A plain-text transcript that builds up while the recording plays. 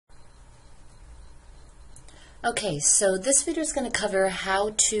Okay, so this video is going to cover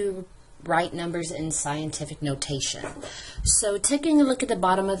how to write numbers in scientific notation. So taking a look at the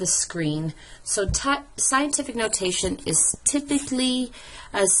bottom of the screen, so scientific notation is typically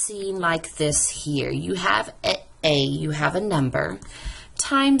seen like this here. You have you have a number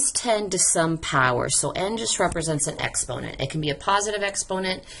times 10 to some power. So n just represents an exponent. It can be a positive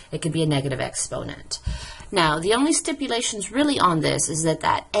exponent, it can be a negative exponent. Now, the only stipulations really on this is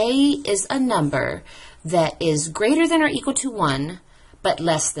that a is a number that is greater than or equal to 1, but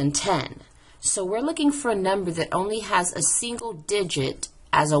less than 10. So we're looking for a number that only has a single digit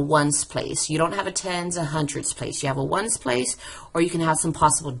as a ones place. You don't have a tens, a hundreds place. You have a ones place, or you can have some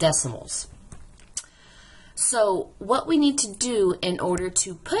possible decimals. So what we need to do in order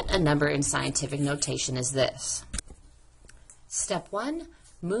to put a number in scientific notation is this. Step 1,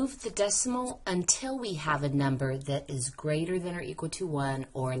 move the decimal until we have a number that is greater than or equal to 1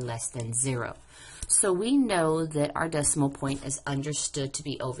 or less than 0. So we know that our decimal point is understood to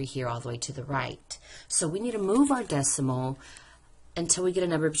be over here all the way to the right. So we need to move our decimal until we get a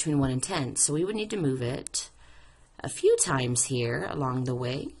number between 1 and 10. So we would need to move it a few times here along the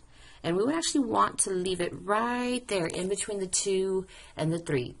way. And we would actually want to leave it right there in between the 2 and the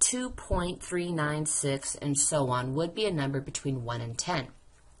 3. 2.396 and so on would be a number between 1 and 10.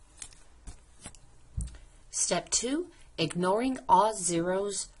 Step 2, ignoring all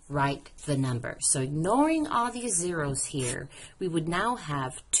zeros, write the number. So ignoring all these zeros here, we would now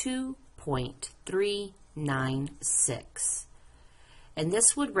have 2.396. And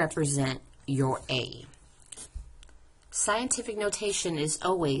this would represent your A. Scientific notation is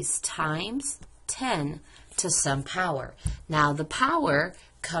always times 10 to some power. Now the power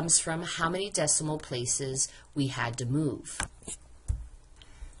comes from how many decimal places we had to move.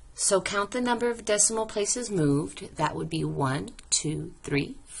 So count the number of decimal places moved. That would be 1, 2,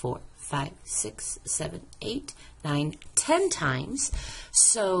 3, 4, 5, 6, 7, 8, 9, 10 times.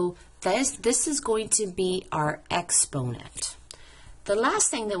 So this is going to be our exponent. The last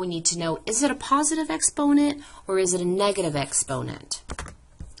thing that we need to know, is it a positive exponent or is it a negative exponent?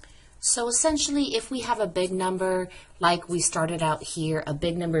 So essentially, if we have a big number, like we started out here, a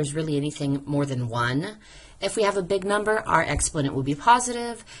big number is really anything more than 1. If we have a big number, our exponent will be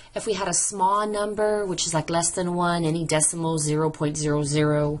positive. If we had a small number, which is like less than 1, any decimal,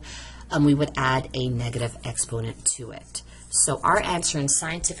 0.00, we would add a negative exponent to it. So our answer in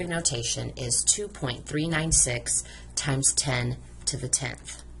scientific notation is 2.396 times 10 to the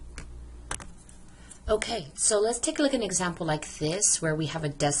 10th. Okay, so let's take a look at an example like this where we have a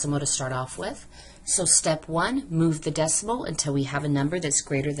decimal to start off with. So step 1, move the decimal until we have a number that's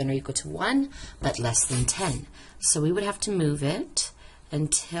greater than or equal to 1, but less than 10. So we would have to move it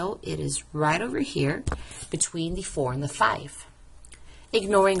until it is right over here between the 4 and the 5.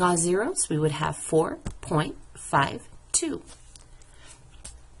 Ignoring all zeros, we would have 4.52.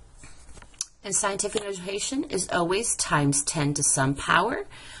 And scientific notation is always times 10 to some power.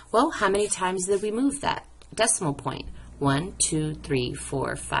 Well, how many times did we move that decimal point? 1, 2, 3,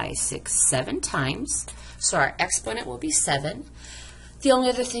 4, 5, 6, 7 times. So our exponent will be 7. The only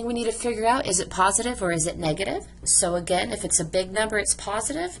other thing we need to figure out, is it positive or is it negative? So again, if it's a big number, it's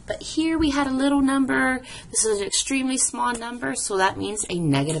positive. But here we had a little number. This is an extremely small number, so that means a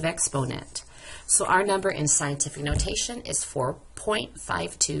negative exponent. So our number in scientific notation is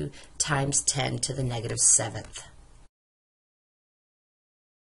 4.52 times 10 to the negative 7th.